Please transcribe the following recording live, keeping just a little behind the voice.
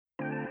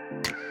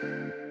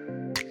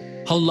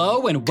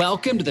Hello and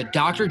welcome to the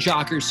Dr.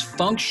 Jockers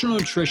Functional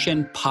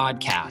Nutrition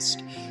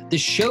Podcast, the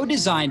show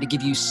designed to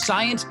give you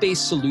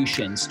science-based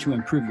solutions to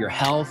improve your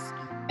health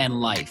and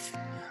life.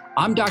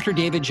 I'm Dr.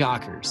 David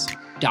Jockers,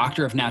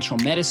 Doctor of Natural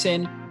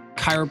Medicine,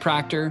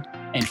 chiropractor,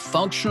 and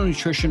functional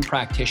nutrition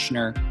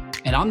practitioner,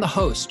 and I'm the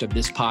host of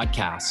this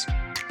podcast.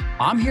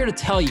 I'm here to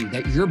tell you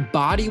that your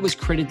body was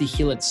created to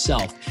heal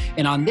itself,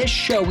 and on this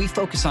show, we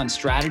focus on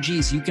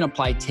strategies you can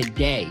apply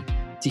today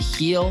to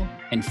heal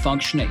and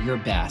function at your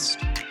best.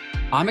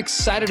 I'm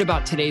excited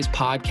about today's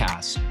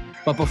podcast,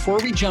 but before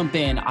we jump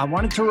in, I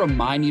wanted to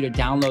remind you to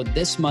download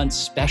this month's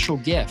special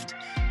gift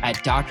at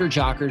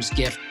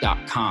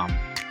drjockersgift.com.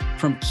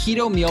 From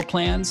keto meal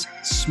plans,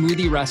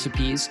 smoothie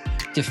recipes,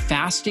 to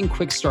fasting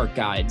quick start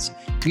guides,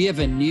 we have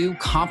a new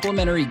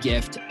complimentary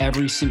gift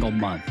every single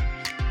month.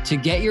 To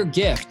get your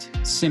gift,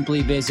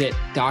 simply visit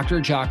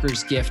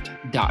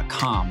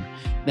drjockersgift.com.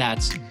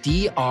 That's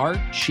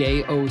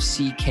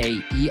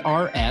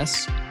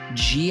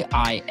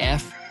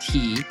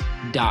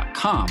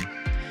drjockersgift.com.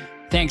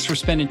 Thanks for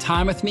spending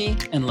time with me,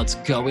 and let's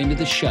go into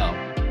the show.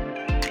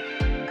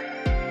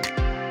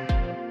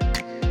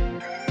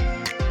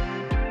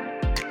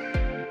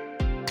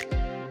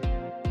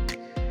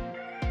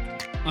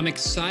 I'm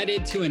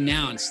excited to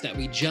announce that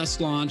we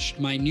just launched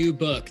my new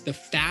book, The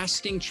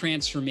Fasting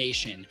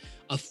Transformation,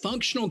 a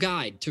functional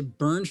guide to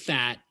burn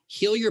fat,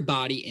 heal your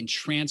body, and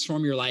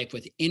transform your life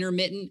with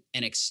intermittent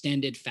and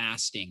extended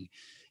fasting.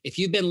 If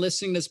you've been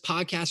listening to this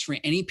podcast for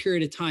any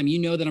period of time, you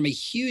know that I'm a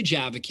huge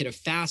advocate of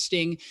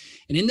fasting.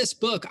 And in this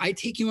book, I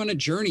take you on a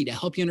journey to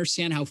help you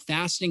understand how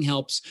fasting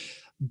helps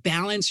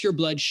balance your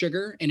blood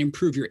sugar and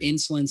improve your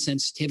insulin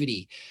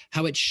sensitivity,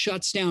 how it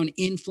shuts down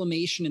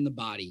inflammation in the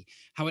body,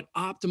 how it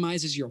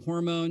optimizes your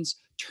hormones,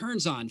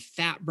 turns on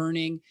fat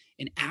burning,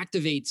 and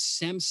activates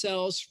stem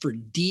cells for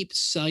deep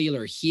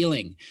cellular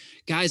healing.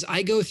 Guys,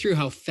 I go through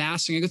all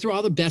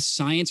the best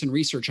science and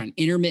research on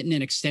intermittent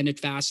and extended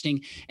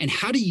fasting and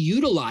how to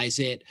utilize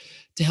it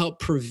to help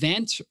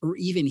prevent or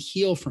even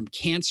heal from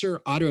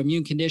cancer,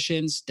 autoimmune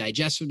conditions,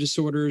 digestive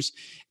disorders,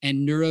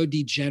 and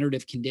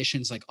neurodegenerative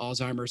conditions like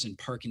Alzheimer's and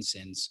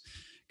Parkinson's.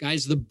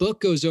 Guys, the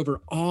book goes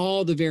over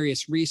all the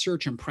various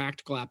research and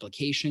practical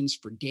applications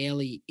for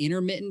daily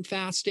intermittent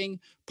fasting,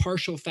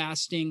 partial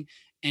fasting,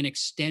 and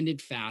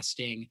extended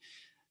fasting.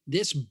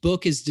 This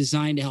book is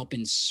designed to help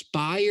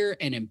inspire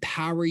and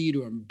empower you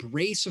to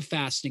embrace a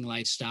fasting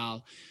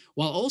lifestyle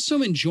while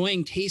also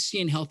enjoying tasty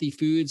and healthy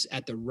foods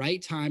at the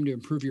right time to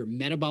improve your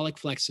metabolic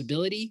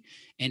flexibility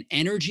and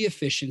energy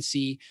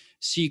efficiency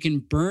so you can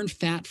burn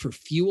fat for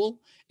fuel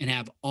and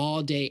have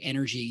all-day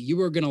energy. You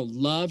are going to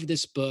love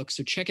this book,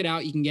 so check it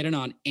out. You can get it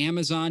on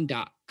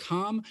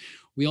Amazon.com.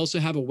 We also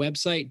have a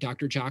website,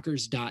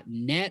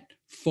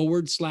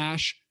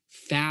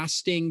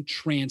 drjockers.net/fasting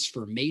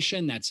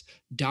transformation. That's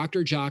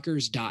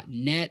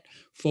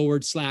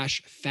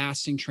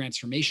drjockers.net/fasting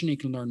transformation. You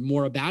can learn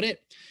more about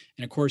it.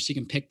 And of course, you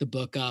can pick the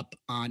book up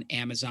on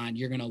Amazon.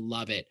 You're going to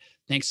love it.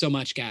 Thanks so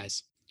much,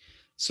 guys.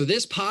 So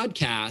this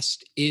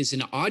podcast is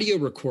an audio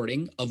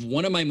recording of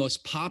one of my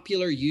most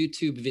popular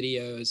YouTube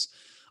videos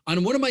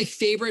on one of my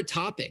favorite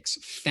topics,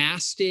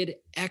 fasted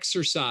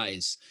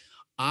exercise.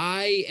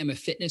 I am a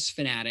fitness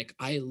fanatic.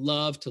 I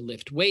love to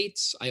lift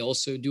weights. I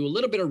also do a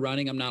little bit of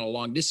running. I'm not a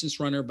long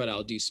distance runner, but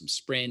I'll do some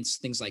sprints,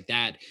 things like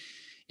that.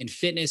 And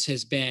fitness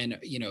has been,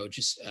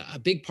 just a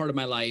big part of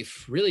my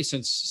life, really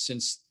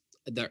since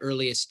my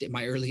earliest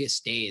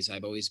days.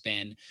 I've always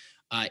been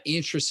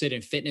interested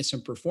in fitness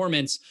and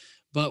performance.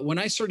 But when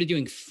I started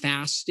doing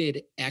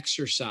fasted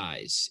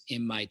exercise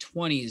in my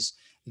 20s,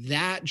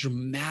 that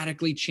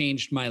dramatically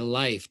changed my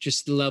life.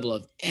 Just the level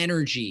of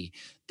energy,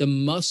 the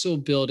muscle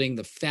building,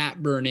 the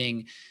fat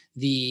burning,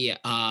 the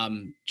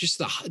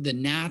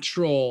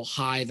natural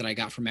high that I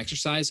got from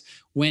exercise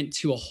went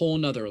to a whole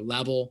nother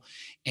level.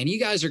 And you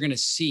guys are going to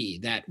see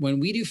that when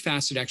we do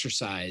fasted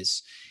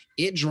exercise,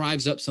 it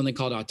drives up something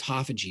called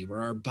autophagy,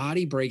 where our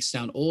body breaks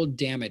down old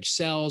damaged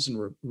cells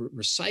and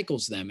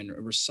recycles them, and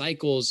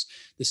recycles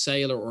the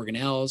cellular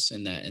organelles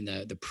and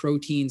the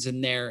proteins in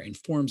there and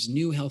forms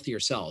new, healthier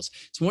cells.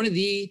 It's one of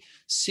the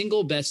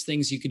single best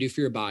things you can do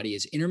for your body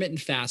is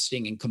intermittent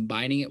fasting and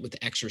combining it with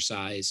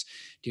exercise,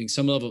 doing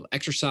some level of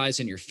exercise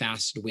in your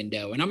fasted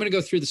window. And I'm going to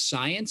go through the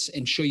science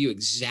and show you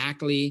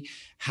exactly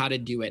how to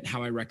do it and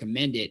how I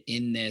recommend it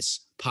in this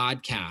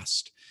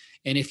podcast.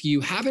 And if you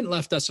haven't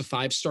left us a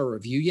 5-star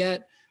review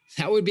yet,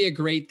 that would be a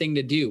great thing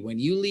to do. When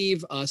you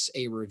leave us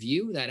a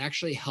review, that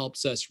actually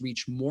helps us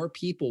reach more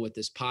people with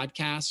this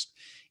podcast,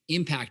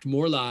 impact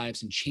more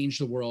lives, and change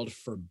the world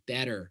for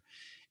better.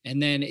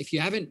 And then if you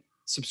haven't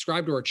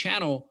subscribed to our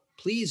channel,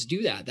 please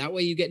do that. That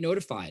way you get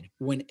notified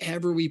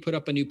whenever we put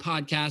up a new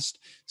podcast,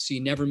 so you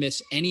never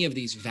miss any of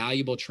these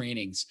valuable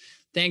trainings.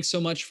 Thanks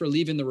so much for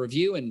leaving the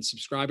review and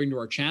subscribing to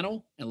our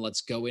channel, and let's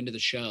go into the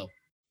show.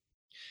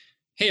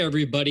 Hey,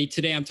 everybody.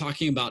 Today I'm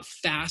talking about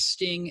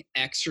fasting,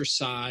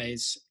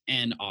 exercise,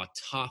 and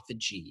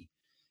autophagy.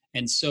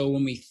 And so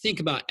when we think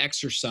about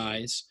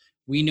exercise,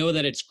 we know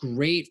that it's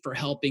great for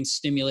helping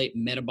stimulate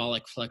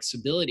metabolic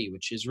flexibility,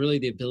 which is really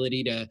the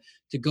ability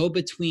to go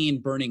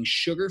between burning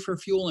sugar for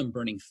fuel and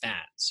burning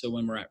fat. So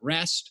when we're at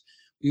rest,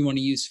 we want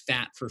to use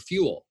fat for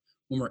fuel.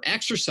 When we're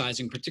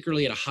exercising,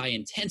 particularly at a high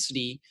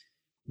intensity,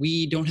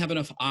 we don't have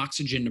enough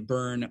oxygen to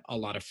burn a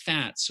lot of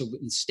fat. So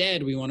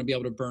instead, we want to be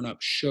able to burn up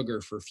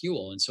sugar for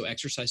fuel. And so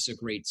exercise is a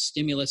great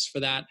stimulus for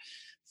that.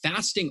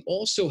 Fasting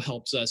also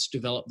helps us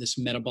develop this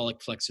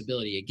metabolic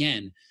flexibility.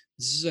 Again,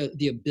 this is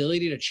the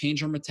ability to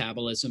change our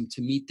metabolism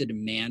to meet the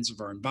demands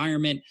of our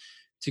environment,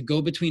 to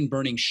go between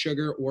burning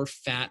sugar or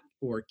fat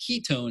or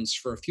ketones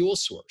for a fuel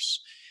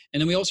source.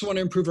 And then we also want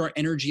to improve our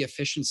energy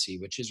efficiency,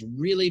 which is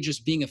really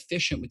just being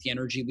efficient with the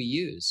energy we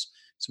use.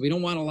 So we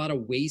don't want a lot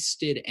of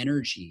wasted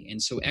energy.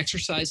 And so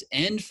exercise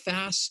and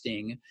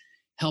fasting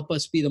help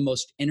us be the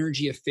most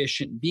energy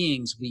efficient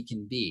beings we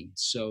can be.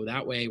 So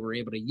that way we're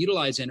able to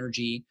utilize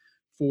energy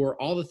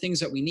for all the things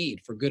that we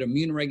need, for good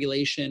immune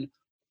regulation,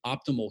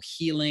 optimal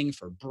healing,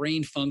 for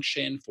brain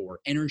function, for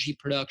energy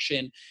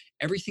production,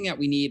 everything that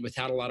we need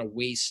without a lot of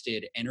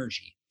wasted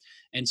energy.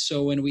 And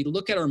so when we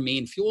look at our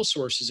main fuel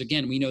sources,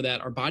 again, we know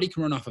that our body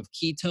can run off of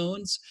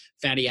ketones,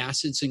 fatty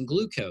acids, and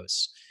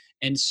glucose.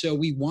 And so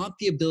we want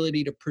the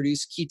ability to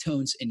produce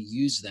ketones and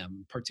use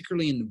them,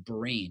 particularly in the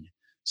brain.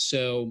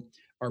 So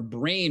our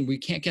brain, we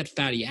can't get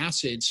fatty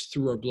acids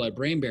through our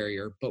blood-brain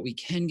barrier, but we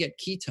can get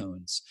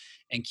ketones.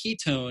 And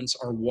ketones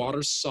are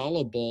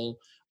water-soluble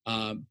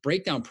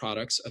breakdown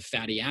products of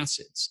fatty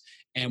acids.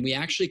 And we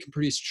actually can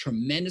produce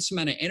tremendous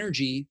amount of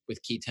energy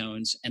with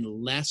ketones and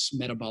less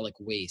metabolic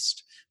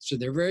waste. So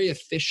they're very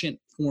efficient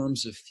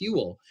forms of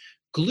fuel.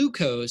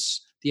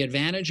 Glucose, the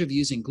advantage of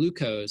using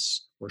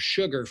glucose or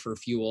sugar for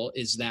fuel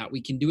is that we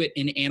can do it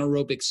in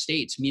anaerobic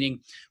states, meaning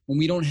when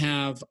we don't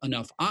have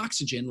enough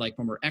oxygen, like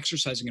when we're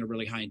exercising at a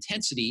really high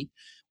intensity,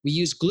 we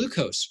use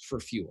glucose for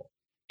fuel.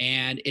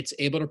 And it's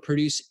able to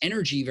produce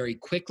energy very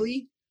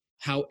quickly.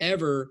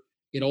 However,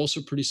 it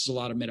also produces a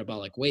lot of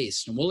metabolic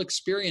waste. And we'll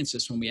experience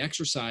this when we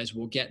exercise.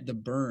 We'll get the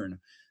burn.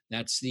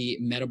 That's the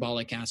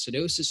metabolic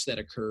acidosis that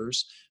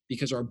occurs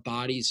because our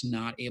body's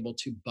not able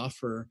to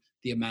buffer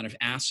the amount of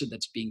acid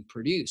that's being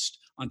produced.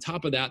 On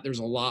top of that, there's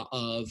a lot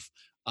of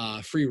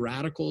free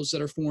radicals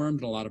that are formed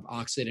and a lot of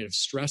oxidative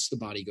stress the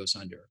body goes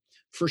under.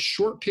 For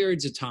short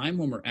periods of time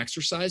when we're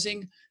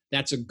exercising,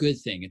 that's a good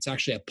thing. It's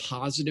actually a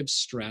positive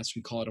stress.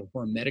 We call it a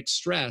hormetic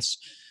stress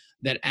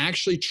that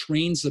actually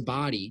trains the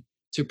body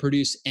to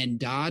produce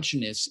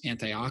endogenous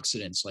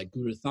antioxidants like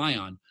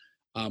glutathione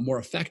more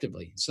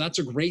effectively. So that's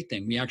a great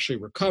thing. We actually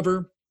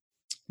recover,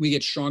 we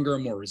get stronger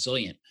and more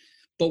resilient.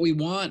 But we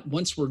want,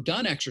 once we're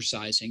done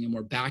exercising and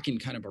we're back in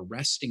kind of a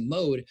resting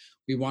mode,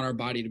 we want our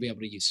body to be able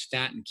to use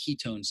fat and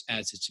ketones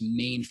as its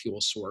main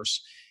fuel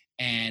source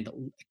and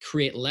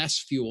create less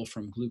fuel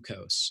from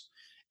glucose.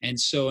 And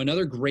so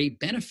another great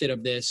benefit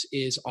of this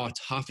is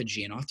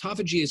autophagy. And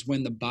autophagy is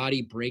when the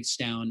body breaks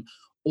down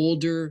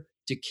older,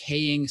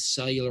 decaying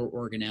cellular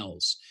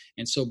organelles.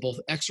 And so both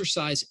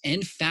exercise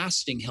and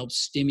fasting help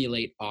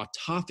stimulate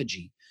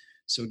autophagy.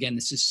 So again,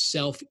 this is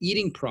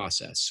self-eating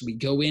process. So we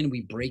go in,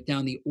 we break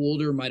down the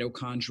older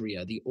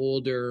mitochondria, the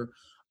older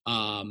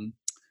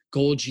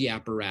Golgi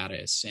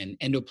apparatus and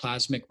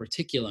endoplasmic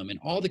reticulum and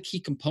all the key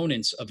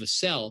components of a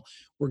cell.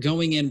 We're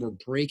going in, we're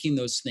breaking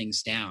those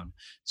things down.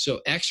 So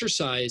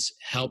exercise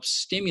helps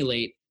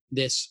stimulate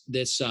this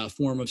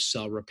form of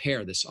cell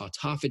repair, this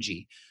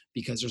autophagy,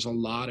 because there's a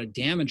lot of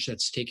damage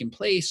that's taken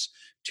place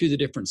to the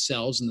different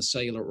cells and the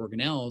cellular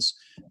organelles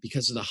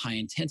because of the high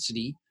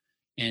intensity.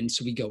 And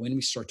so we go in,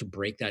 we start to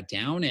break that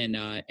down,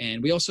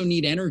 and we also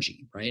need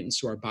energy, right? And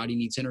so our body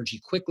needs energy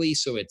quickly.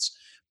 So it's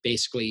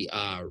basically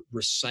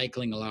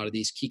recycling a lot of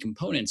these key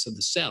components of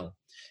the cell.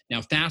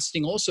 Now,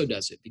 fasting also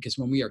does it because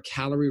when we are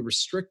calorie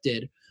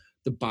restricted,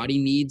 the body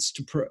needs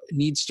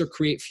to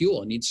create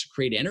fuel, it needs to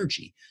create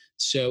energy.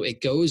 So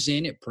it goes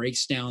in, it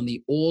breaks down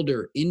the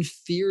older,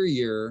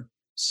 inferior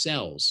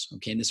cells,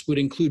 okay? And this would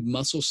include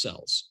muscle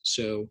cells.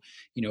 So,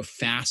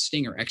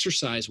 fasting or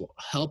exercise will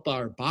help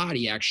our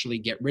body actually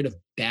get rid of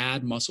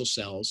bad muscle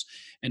cells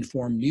and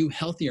form new,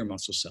 healthier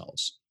muscle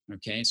cells,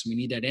 okay? So we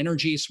need that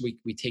energy. So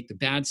we take the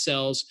bad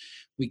cells,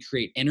 we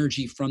create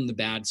energy from the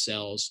bad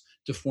cells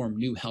to form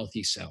new,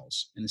 healthy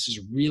cells. And this is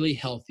really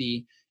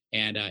healthy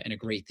and a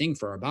great thing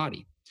for our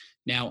body.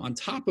 Now, on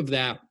top of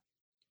that,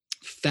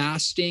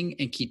 fasting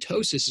and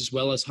ketosis, as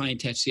well as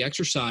high-intensity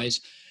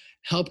exercise,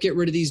 help get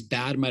rid of these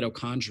bad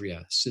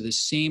mitochondria. So the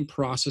same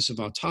process of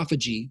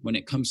autophagy, when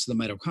it comes to the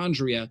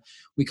mitochondria,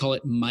 we call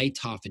it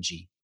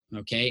mitophagy,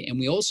 okay? And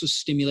we also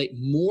stimulate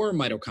more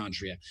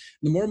mitochondria.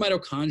 The more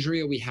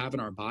mitochondria we have in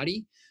our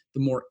body,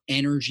 the more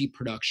energy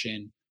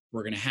production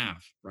we're gonna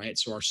have, right?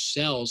 So our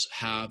cells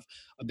have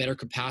a better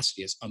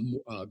capacity,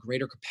 a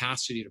greater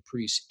capacity to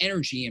produce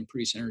energy and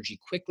produce energy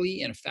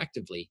quickly and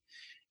effectively.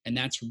 And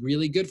that's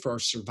really good for our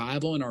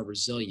survival and our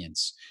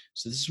resilience.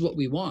 So this is what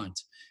we want.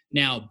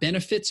 Now,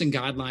 benefits and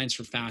guidelines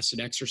for fasted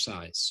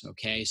exercise,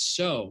 okay?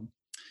 So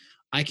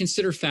I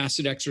consider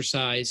fasted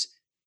exercise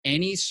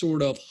any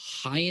sort of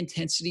high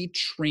intensity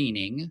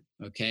training,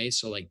 okay,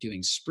 so like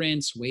doing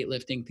sprints,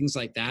 weightlifting, things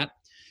like that,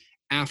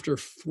 after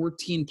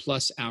 14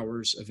 plus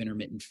hours of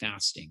intermittent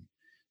fasting.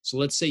 So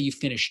let's say you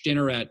finish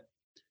dinner at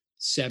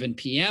 7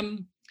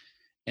 p.m.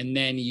 and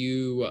then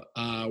you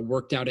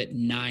worked out at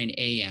 9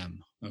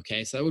 a.m.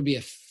 Okay, so that would be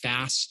a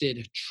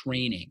fasted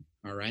training.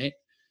 All right.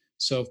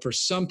 So for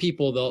some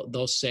people,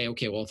 they'll say,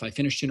 okay, well, if I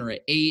finish dinner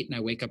at 8 and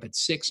I wake up at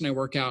 6 and I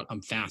work out,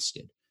 I'm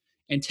fasted.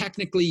 And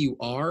technically you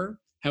are.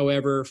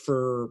 However,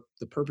 for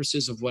the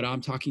purposes of what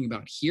I'm talking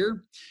about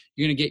here,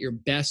 you're going to get your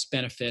best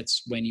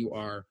benefits when you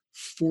are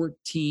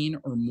 14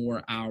 or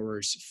more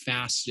hours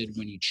fasted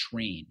when you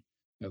train.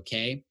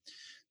 Okay.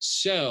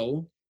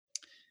 So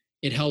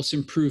it helps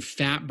improve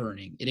fat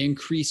burning. It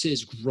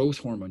increases growth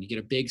hormone. You get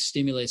a big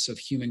stimulus of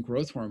human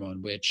growth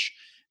hormone, which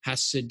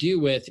has to do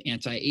with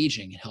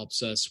anti-aging. It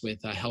helps us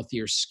with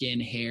healthier skin,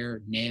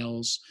 hair,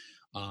 nails,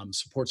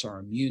 supports our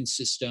immune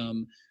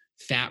system.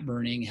 Fat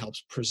burning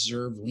helps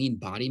preserve lean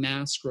body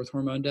mass, growth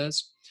hormone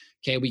does.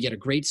 Okay, we get a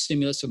great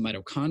stimulus of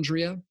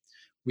mitochondria.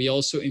 We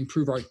also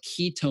improve our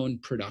ketone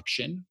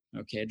production,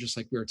 okay, just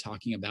like we were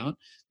talking about,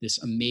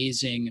 this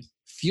amazing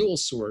fuel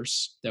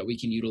source that we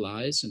can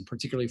utilize, and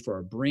particularly for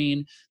our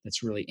brain,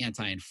 that's really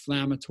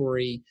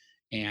anti-inflammatory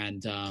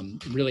and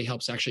really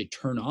helps actually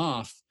turn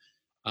off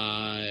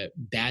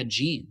bad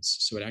genes.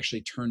 So it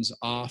actually turns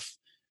off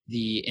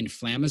the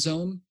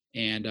inflammasome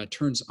and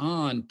turns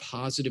on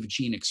positive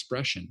gene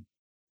expression.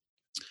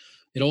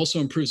 It also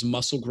improves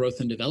muscle growth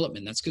and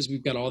development. That's because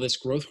we've got all this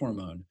growth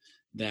hormone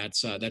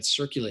that's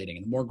circulating.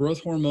 And the more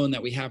growth hormone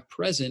that we have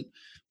present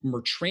when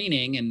we're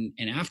training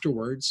and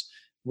afterwards,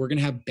 we're going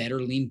to have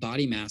better lean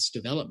body mass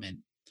development.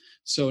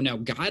 So now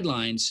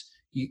guidelines,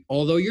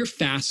 although you're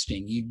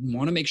fasting, you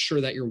want to make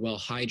sure that you're well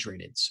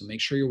hydrated. So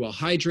make sure you're well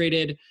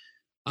hydrated.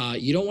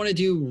 You don't want to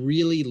do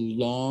really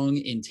long,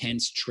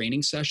 intense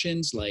training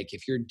sessions. Like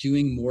if you're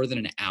doing more than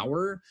an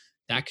hour,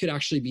 that could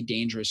actually be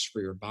dangerous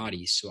for your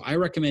body. So I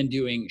recommend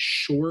doing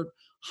short,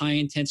 high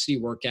intensity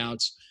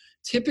workouts,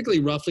 typically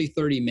roughly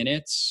 30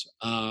 minutes.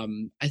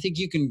 I think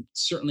you can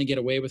certainly get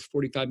away with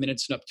 45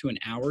 minutes and up to an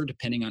hour,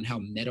 depending on how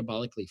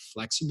metabolically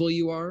flexible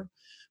you are.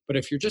 But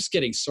if you're just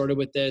getting started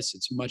with this,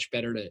 it's much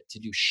better to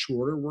do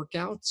shorter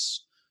workouts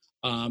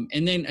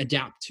and then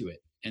adapt to it.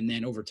 And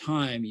then over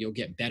time, you'll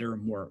get better,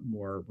 more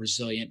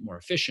resilient, more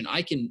efficient.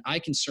 I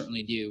can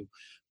certainly do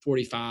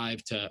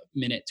 45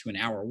 minute to an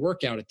hour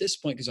workout at this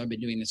point because I've been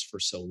doing this for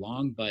so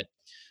long. But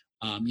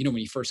when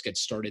you first get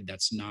started,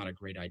 that's not a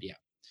great idea.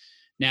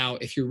 Now,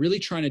 if you're really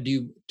trying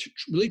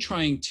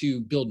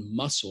to build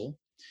muscle,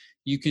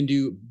 you can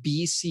do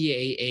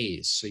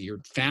BCAAs. So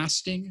you're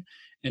fasting,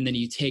 and then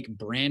you take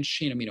branched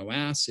chain amino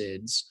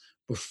acids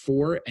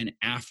before and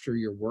after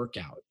your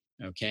workout.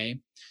 Okay.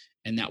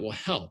 And that will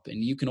help.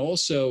 And you can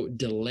also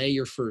delay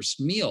your first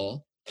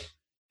meal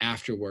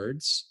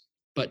afterwards,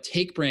 but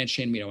take branched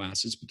chain amino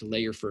acids, but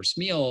delay your first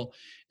meal,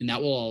 and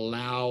that will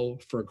allow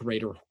for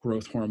greater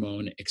growth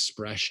hormone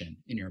expression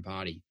in your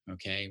body.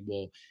 Okay.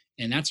 Well,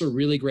 and that's a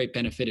really great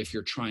benefit if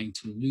you're trying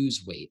to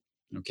lose weight.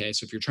 Okay.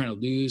 So if you're trying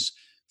to lose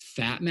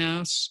fat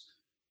mass,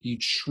 you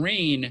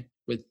train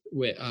with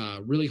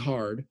really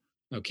hard,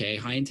 okay,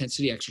 high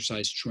intensity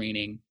exercise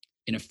training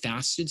in a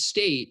fasted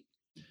state.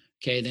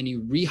 Okay, then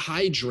you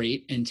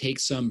rehydrate and take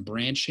some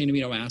branched chain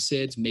amino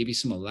acids, maybe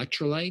some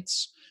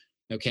electrolytes,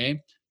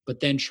 okay? But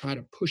then try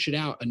to push it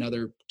out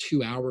another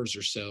 2 hours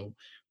or so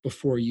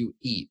before you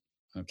eat,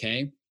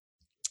 okay?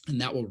 And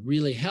that will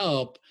really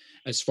help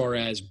as far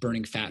as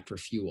burning fat for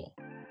fuel.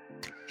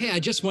 Hey, I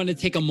just wanted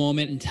to take a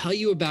moment and tell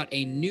you about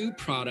a new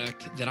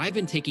product that I've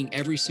been taking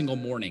every single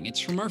morning. It's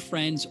from our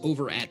friends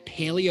over at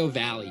Paleo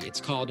Valley. It's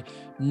called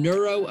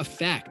Neuro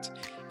Effect.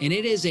 And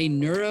it is a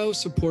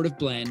neuro-supportive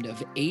blend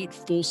of 8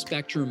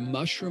 full-spectrum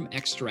mushroom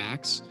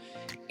extracts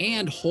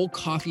and whole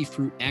coffee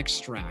fruit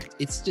extract.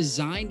 It's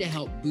designed to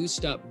help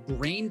boost up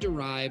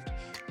brain-derived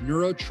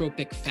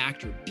neurotropic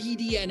factor,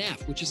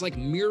 BDNF, which is like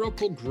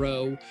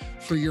Miracle-Gro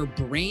for your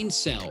brain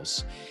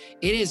cells.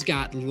 It has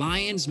got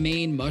lion's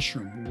mane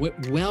mushroom,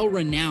 well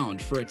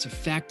renowned for its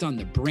effect on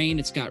the brain.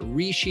 It's got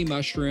reishi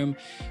mushroom,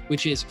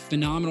 which is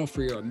phenomenal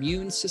for your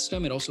immune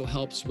system. It also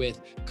helps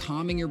with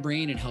calming your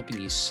brain and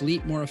helping you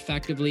sleep more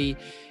effectively.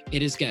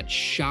 It has got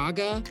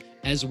chaga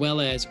as well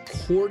as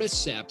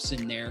cordyceps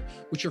in there,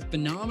 which are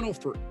phenomenal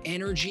for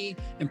energy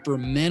and for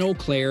mental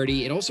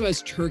clarity. It also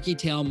has turkey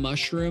tail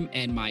mushroom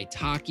and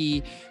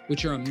maitake,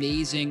 which are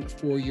amazing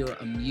for your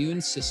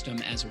immune system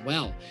as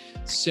well.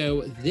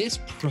 So this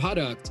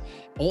product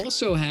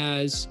also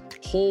has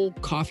whole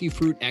coffee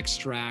fruit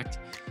extract,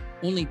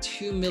 only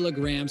 2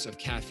 milligrams of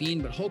caffeine,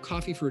 but whole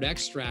coffee fruit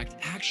extract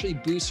actually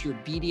boosts your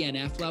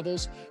BDNF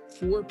levels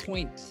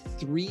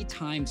 4.3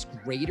 times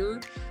greater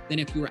than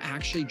if you were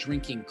actually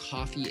drinking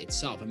coffee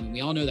itself. I mean,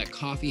 we all know that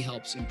coffee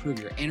helps improve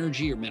your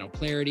energy, your mental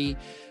clarity,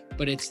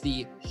 but it's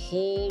the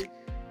whole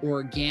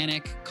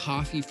organic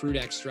coffee fruit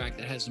extract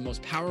that has the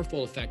most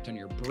powerful effect on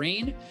your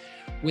brain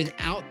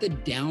without the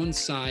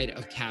downside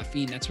of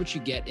caffeine. That's what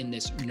you get in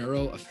this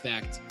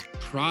NeuroEffect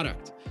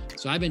product.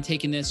 So I've been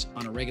taking this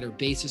on a regular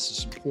basis to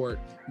support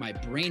my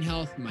brain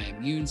health, my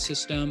immune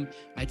system.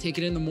 I take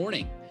it in the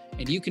morning,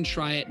 and you can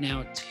try it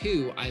now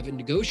too. I've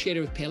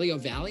negotiated with Paleo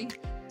Valley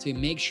to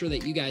make sure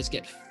that you guys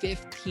get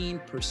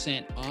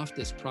 15% off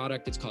this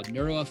product. It's called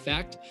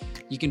NeuroEffect.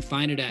 You can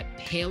find it at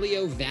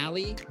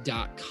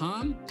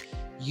paleovalley.com.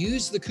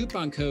 Use the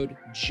coupon code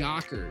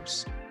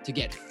JOCKERS to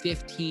get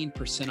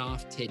 15%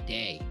 off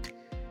today.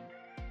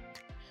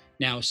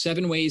 Now,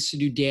 7 ways to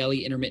do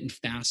daily intermittent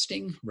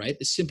fasting, right?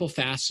 The simple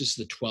fast is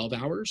the 12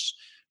 hours.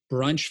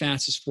 Brunch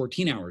fast is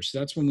 14 hours. So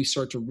that's when we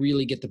start to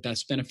really get the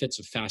best benefits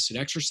of fasted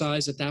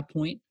exercise at that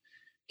point.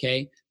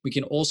 Okay. We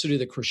can also do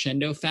the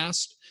crescendo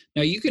fast.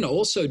 Now, you can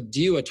also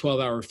do a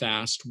 12-hour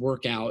fast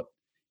workout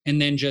and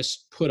then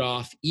just put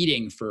off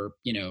eating for,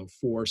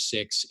 4,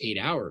 6, 8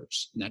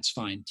 hours. And that's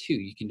fine too.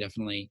 You can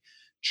definitely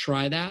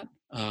try that.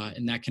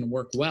 And that can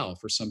work well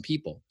for some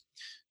people.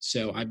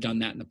 So I've done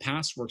that in the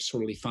past, works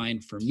totally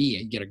fine for me.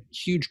 You get a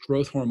huge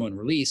growth hormone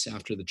release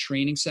after the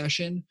training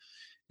session,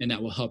 and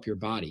that will help your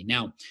body.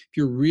 Now, if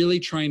you're really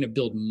trying to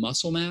build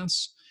muscle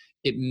mass,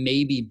 it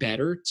may be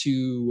better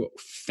to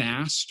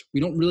fast. We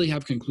don't really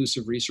have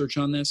conclusive research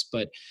on this,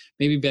 but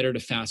maybe better to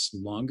fast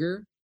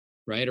longer,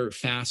 right? Or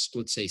fast,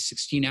 let's say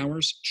 16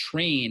 hours,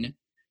 train,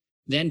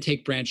 then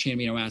take branched chain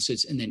amino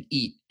acids, and then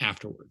eat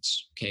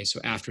afterwards. Okay, so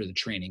after the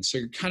training. So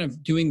you're kind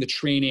of doing the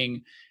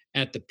training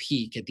at the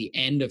peak, at the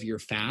end of your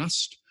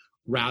fast,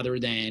 rather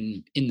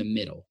than in the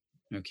middle.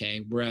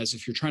 Okay, whereas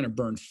if you're trying to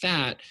burn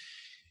fat,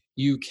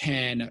 you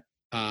can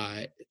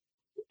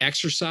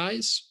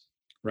exercise,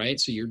 right?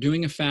 So you're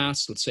doing a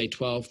fast, let's say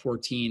 12,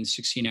 14,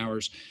 16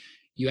 hours.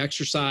 You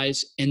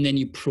exercise, and then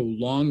you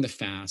prolong the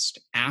fast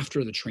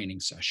after the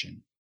training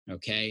session.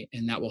 Okay,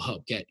 and that will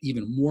help get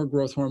even more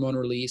growth hormone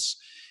release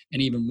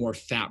and even more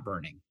fat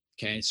burning.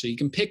 Okay, so you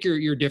can pick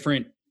your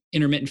different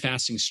intermittent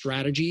fasting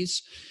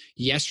strategies.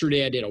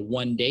 Yesterday, I did a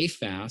 1-day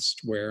fast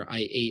where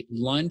I ate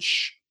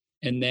lunch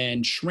and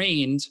then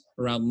trained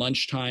around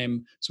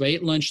lunchtime. So I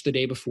ate lunch the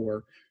day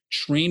before,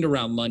 trained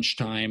around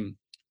lunchtime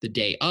the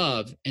day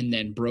of, and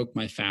then broke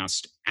my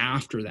fast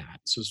after that.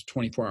 So it was a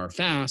 24-hour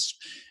fast,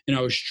 and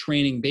I was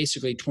training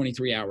basically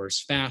 23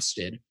 hours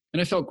fasted,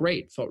 and I felt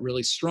great, felt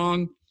really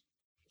strong,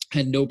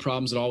 had no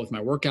problems at all with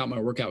my workout. My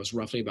workout was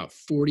roughly about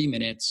 40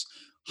 minutes,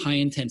 high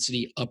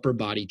intensity upper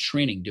body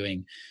training,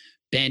 doing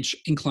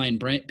incline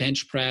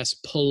bench press,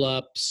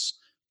 pull-ups,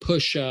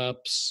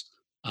 push-ups,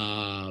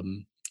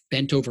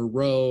 bent over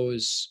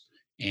rows,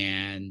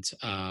 and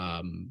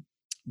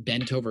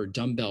bent over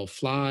dumbbell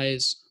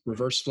flies,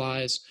 reverse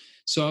flies.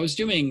 So I was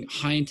doing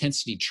high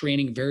intensity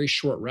training, very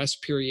short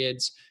rest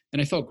periods,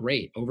 and I felt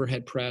great.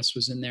 Overhead press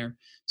was in there.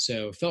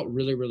 So it felt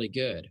really, really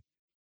good.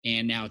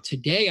 And now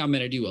today I'm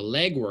going to do a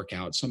leg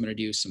workout. So I'm going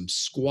to do some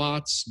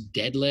squats,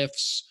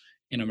 deadlifts,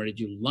 and I'm going to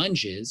do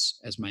lunges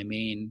as my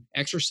main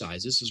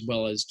exercises, as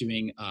well as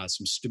doing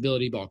some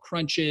stability ball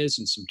crunches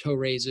and some toe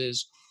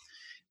raises.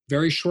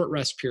 Very short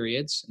rest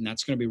periods, and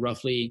that's going to be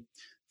roughly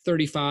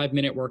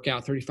 35-minute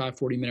workout,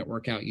 40-minute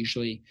workout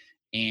usually.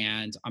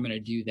 And I'm going to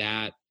do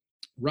that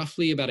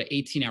roughly about an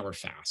 18-hour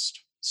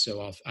fast.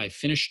 So I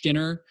finished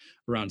dinner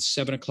around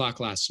 7 o'clock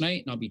last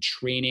night, and I'll be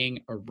training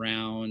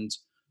around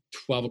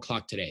 12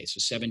 o'clock today. So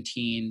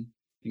 17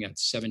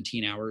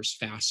 hours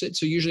fasted.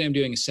 So usually I'm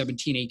doing a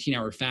 17,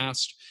 18-hour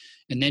fast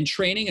and then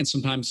training, and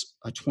sometimes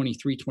a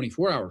 23,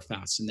 24-hour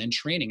fast and then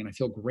training. And I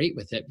feel great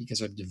with it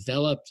because I've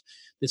developed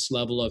this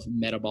level of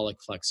metabolic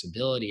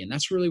flexibility. And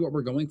that's really what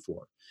we're going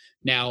for.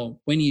 Now,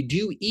 when you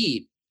do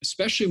eat,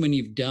 especially when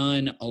you've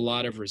done a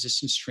lot of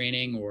resistance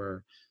training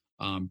or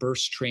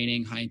burst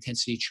training, high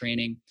intensity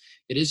training,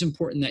 it is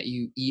important that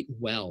you eat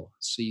well.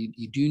 So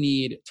you do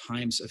need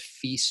times of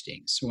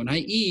feasting. So when I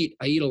eat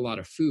a lot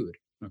of food,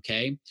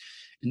 okay?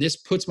 And this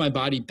puts my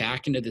body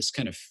back into this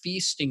kind of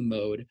feasting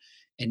mode.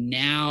 And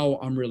now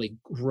I'm really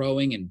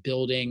growing and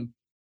building.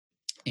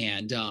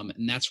 And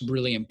that's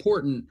really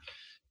important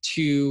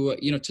to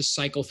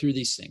cycle through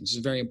these things.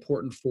 It's very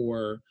important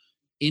for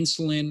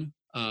insulin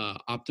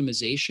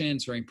optimization.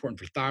 It's very important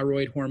for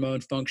thyroid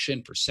hormone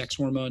function, for sex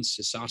hormones,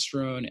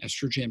 testosterone,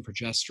 estrogen,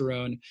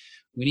 progesterone.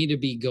 We need to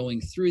be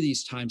going through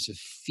these times of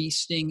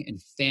feasting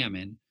and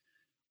famine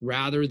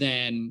rather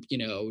than,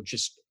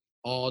 just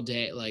all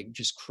day, like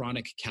just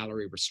chronic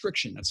calorie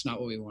restriction. That's not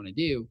what we want to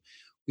do.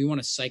 We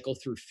want to cycle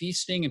through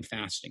feasting and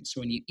fasting.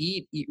 So when you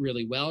eat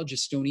really well,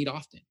 just don't eat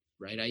often,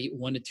 right? I eat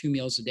 1 to 2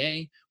 meals a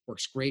day,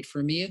 works great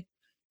for me.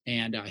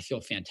 And I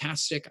feel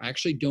fantastic. I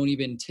actually don't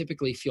even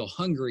typically feel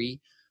hungry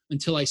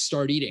until I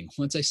start eating.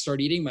 Once I start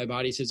eating, my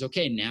body says,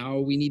 okay, now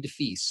we need to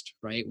feast,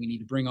 right? We need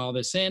to bring all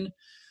this in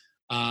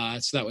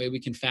so that way we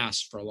can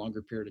fast for a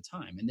longer period of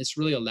time. And this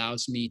really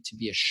allows me to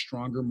be a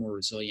stronger, more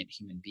resilient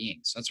human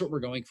being. So that's what we're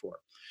going for.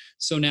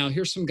 So now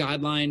here's some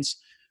guidelines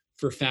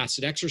for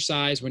fasted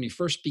exercise. When you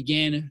first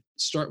begin,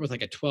 start with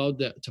like a 12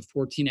 to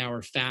 14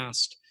 hour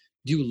fast.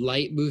 do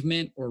light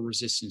movement or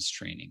resistance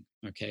training.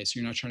 Okay. So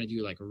you're not trying to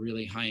do like a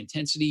really high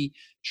intensity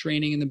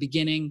training in the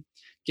beginning.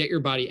 Get your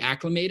body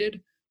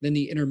acclimated. Then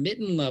the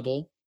intermittent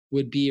level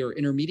would be, or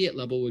intermediate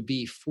level would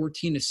be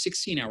 14 to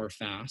 16 hour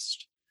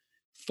fast,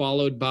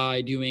 followed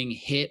by doing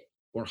HIIT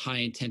or high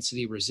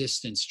intensity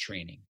resistance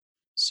training.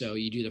 So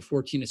you do the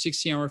 14 to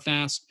 16 hour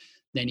fast,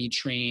 then you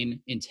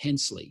train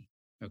intensely.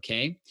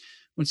 Okay.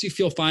 Once you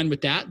feel fine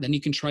with that, then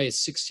you can try a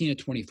 16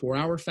 to 24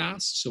 hour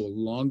fast. So a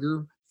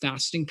longer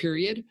fasting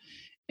period,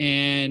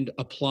 and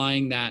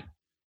applying that,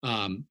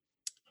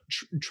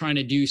 trying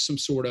to do some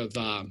sort of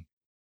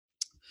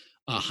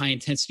high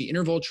intensity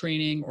interval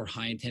training or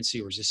high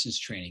intensity resistance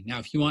training. Now,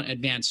 if you want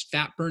advanced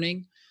fat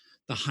burning,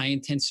 the high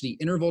intensity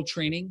interval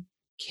training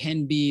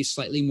can be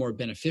slightly more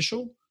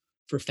beneficial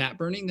for fat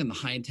burning than the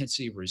high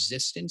intensity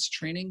resistance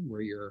training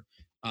where you're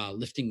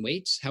lifting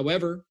weights.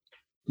 However,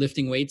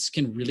 lifting weights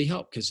can really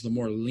help because the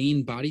more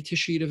lean body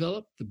tissue you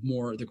develop,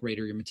 the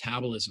greater your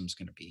metabolism is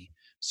going to be.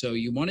 So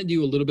you want to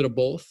do a little bit of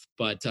both,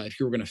 but if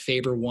you were going to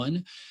favor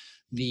one,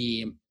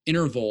 the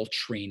interval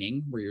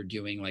training where you're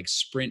doing like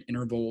sprint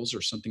intervals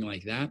or something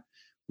like that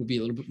will be a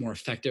little bit more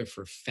effective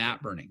for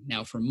fat burning.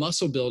 Now, for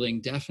muscle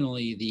building,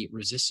 definitely the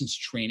resistance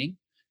training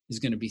is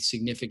going to be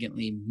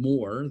significantly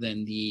more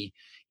than the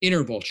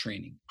interval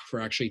training for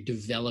actually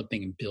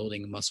developing and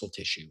building muscle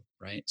tissue,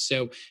 right?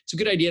 So it's a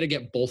good idea to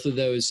get both of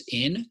those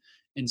in.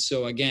 And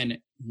so again,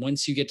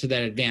 once you get to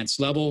that advanced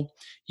level,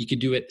 you can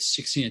do it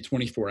 16 to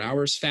 24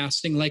 hours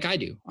fasting like I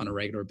do on a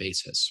regular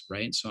basis,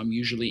 right? So I'm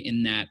usually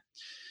in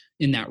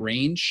that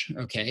range,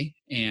 okay?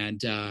 And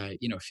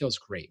it feels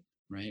great,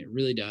 right? It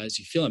really does.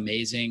 You feel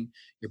amazing.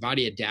 Your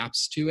body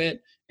adapts to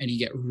it and you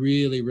get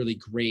really, really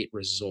great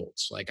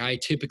results. Like I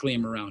typically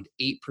am around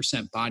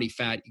 8% body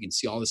fat. You can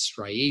see all the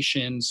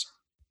striations.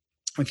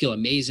 I feel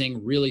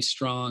amazing, really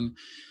strong,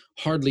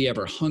 hardly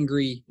ever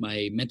hungry.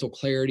 My mental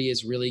clarity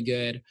is really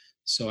good.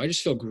 So I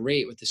just feel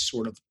great with this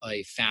sort of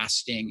a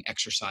fasting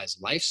exercise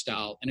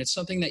lifestyle. And it's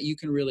something that you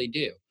can really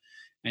do.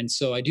 And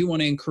so I do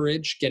want to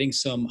encourage getting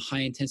some high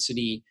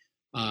intensity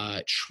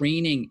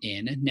training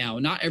in. Now,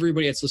 not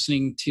everybody that's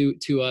listening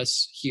to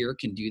us here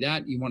can do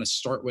that. You want to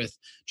start with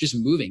just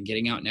moving,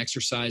 getting out and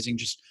exercising,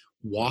 just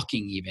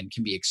walking even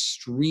can be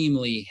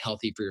extremely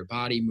healthy for your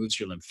body, moves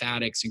your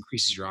lymphatics,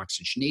 increases your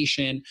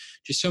oxygenation,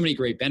 just so many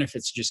great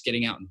benefits just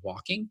getting out and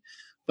walking.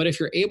 But if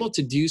you're able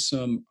to do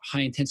some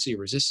high intensity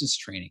resistance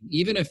training,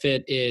 even if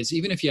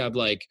you have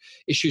like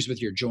issues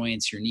with your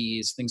joints, your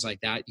knees, things like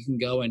that, you can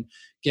go and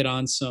get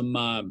on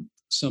some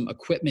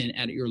equipment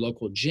at your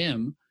local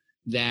gym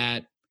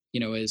that,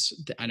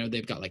 I know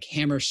they've got like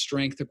hammer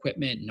strength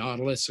equipment,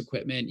 Nautilus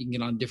equipment. You can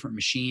get on different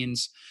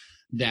machines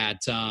that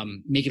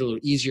make it a little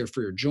easier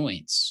for your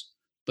joints,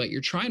 but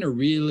you're trying to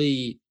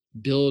really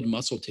build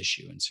muscle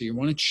tissue. And so you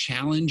want to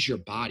challenge your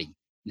body.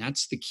 And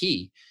that's the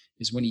key,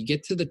 is when you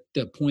get to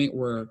the point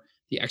where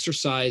the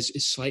exercise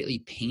is slightly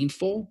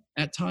painful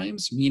at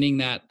times, meaning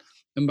that,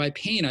 and by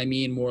pain, I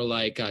mean more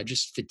like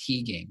just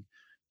fatiguing,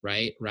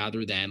 right?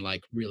 Rather than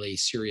like really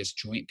serious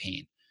joint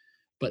pain.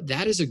 But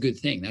that is a good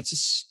thing. That's a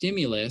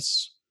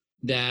stimulus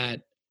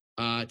that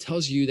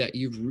tells you that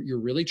you're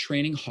really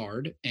training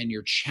hard and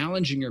you're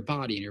challenging your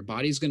body, and your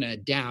body's going to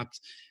adapt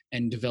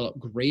and develop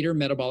greater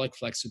metabolic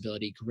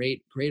flexibility,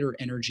 greater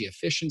energy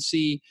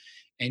efficiency,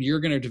 and you're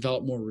going to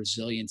develop more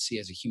resiliency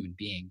as a human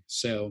being.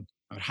 So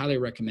I would highly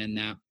recommend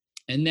that.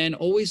 And then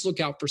always look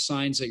out for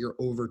signs that you're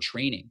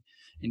overtraining.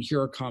 And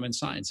here are common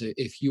signs.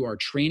 If you are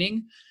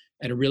training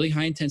at a really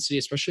high intensity,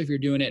 especially if you're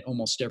doing it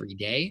almost every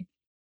day,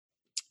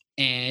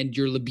 and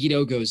your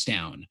libido goes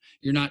down,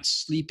 you're not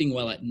sleeping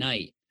well at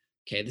night.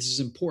 Okay, this is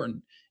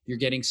important. You're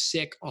getting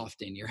sick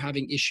often. You're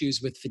having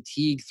issues with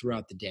fatigue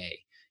throughout the day.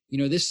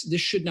 This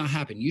should not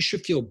happen. You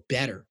should feel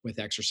better with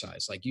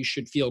exercise. Like you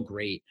should feel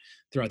great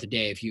throughout the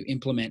day. If you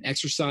implement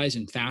exercise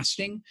and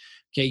fasting,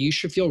 okay, you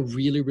should feel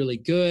really, really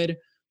good,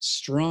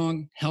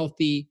 strong,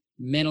 healthy,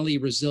 mentally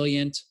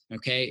resilient.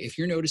 Okay, if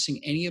you're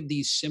noticing any of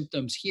these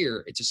symptoms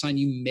here, it's a sign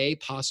you may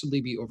possibly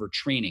be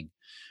overtraining.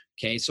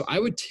 Okay, so I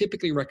would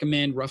typically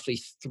recommend roughly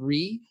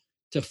 3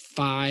 to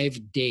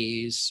 5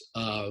 days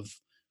of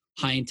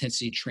high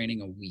intensity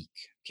training a week.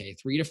 Okay,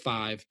 3 to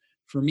 5.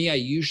 For me, I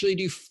usually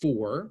do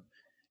 4,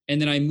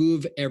 and then I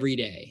move every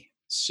day.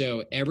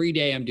 So every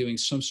day I'm doing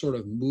some sort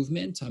of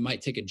movement. I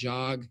might take a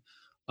jog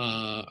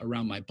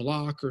around my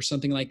block or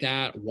something like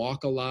that,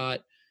 walk a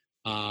lot,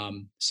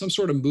 some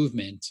sort of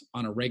movement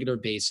on a regular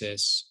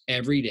basis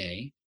every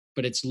day,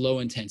 but it's low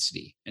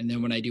intensity. And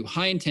then when I do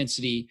high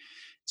intensity,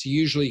 it's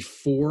usually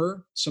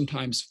 4,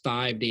 sometimes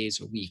 5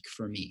 days a week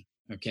for me.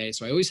 Okay,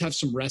 so I always have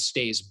some rest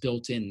days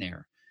built in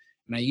there.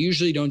 And I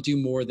usually don't do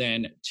more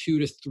than 2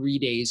 to 3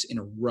 days in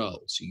a row.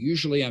 So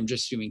usually I'm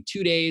just doing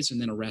 2 days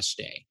and then a rest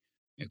day.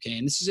 Okay,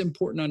 and this is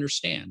important to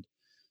understand.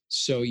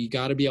 So you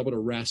got to be able to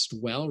rest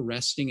well.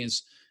 Resting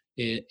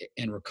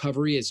and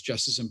recovery is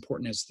just as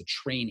important as the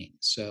training.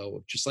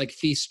 So just like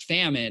feast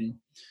famine,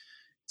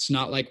 it's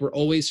not like we're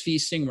always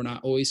feasting, we're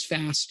not always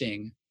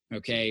fasting.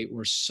 Okay,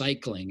 we're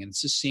cycling. And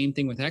it's the same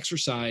thing with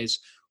exercise.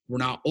 we're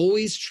not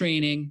always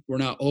training. We're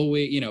not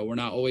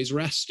always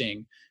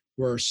resting.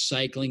 We're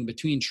cycling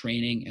between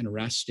training and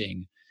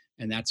resting.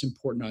 And that's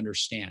important to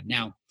understand.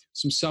 Now,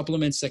 some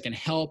supplements that can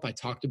help. I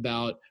talked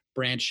about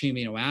branched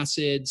amino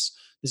acids.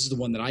 This is the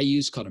one that I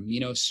use called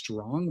Amino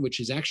Strong, which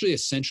is actually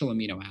essential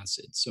amino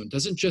acids. So it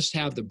doesn't just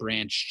have the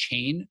branched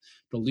chain,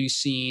 the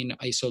leucine,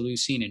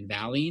 isoleucine, and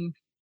valine,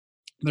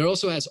 but it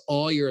also has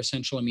all your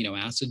essential amino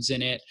acids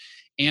in it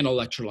and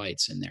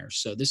electrolytes in there.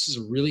 So this is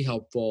really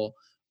helpful.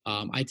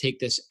 I take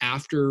this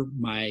after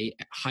my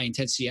high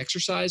intensity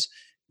exercise.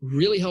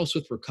 Really helps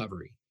with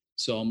recovery.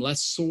 So I'm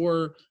less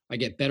sore. I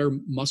get better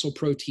muscle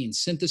protein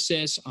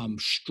synthesis. I'm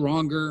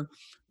stronger,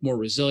 more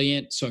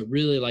resilient. So I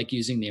really like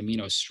using the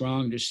Amino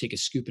Strong. Just take a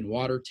scoop in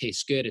water.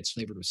 Tastes good. It's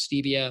flavored with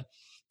stevia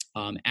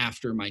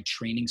after my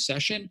training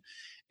session.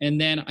 And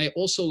then I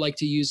also like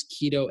to use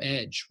Keto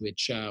Edge,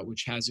 which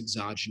has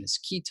exogenous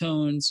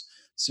ketones,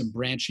 some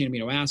branched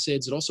amino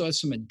acids. It also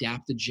has some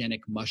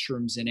adaptogenic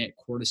mushrooms in it,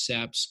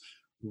 cordyceps,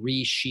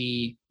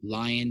 reishi,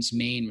 lion's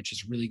mane, which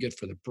is really good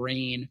for the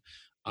brain.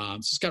 So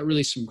it's got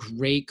really some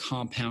great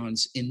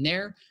compounds in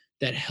there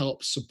that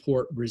help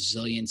support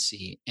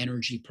resiliency,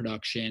 energy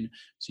production.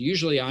 So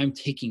usually I'm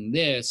taking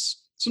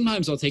this.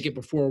 Sometimes I'll take it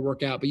before a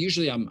workout, but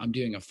usually I'm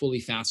doing a fully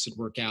fasted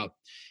workout,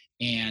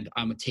 and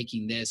I'm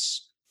taking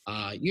this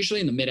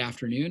usually in the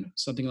mid-afternoon,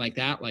 something like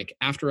that. Like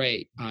after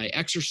I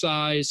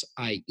exercise,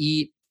 I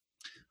eat,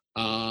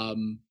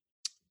 and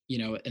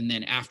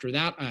then after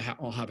that,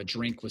 I'll have a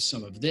drink with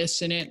some of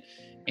this in it,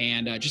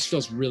 and it just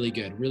feels really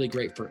good, really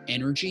great for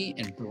energy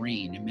and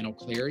brain and mental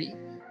clarity.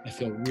 I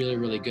feel really,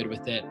 really good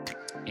with it,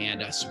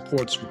 and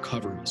supports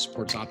recovery,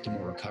 supports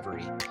optimal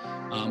recovery.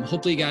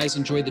 Hopefully you guys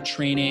enjoyed the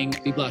training.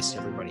 Be blessed,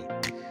 everybody.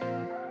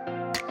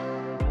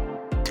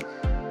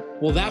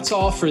 Well, that's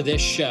all for this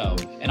show.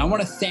 And I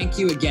want to thank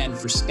you again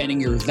for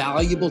spending your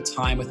valuable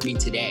time with me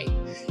today.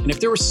 And if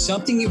there was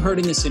something you heard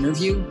in this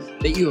interview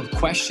that you have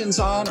questions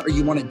on, or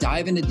you want to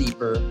dive into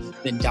deeper,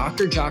 then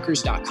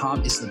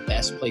drjockers.com is the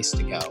best place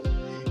to go.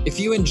 If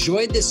you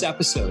enjoyed this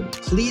episode,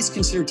 please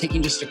consider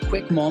taking just a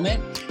quick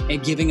moment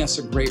and giving us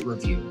a great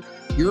review.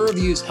 Your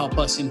reviews help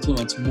us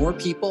influence more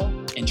people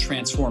and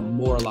transform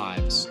more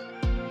lives.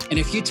 And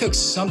if you took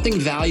something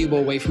valuable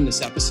away from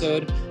this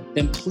episode,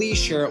 then please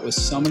share it with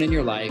someone in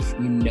your life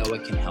you know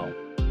it can help.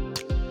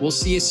 We'll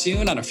see you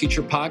soon on a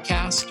future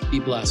podcast. Be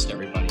blessed,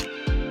 everybody.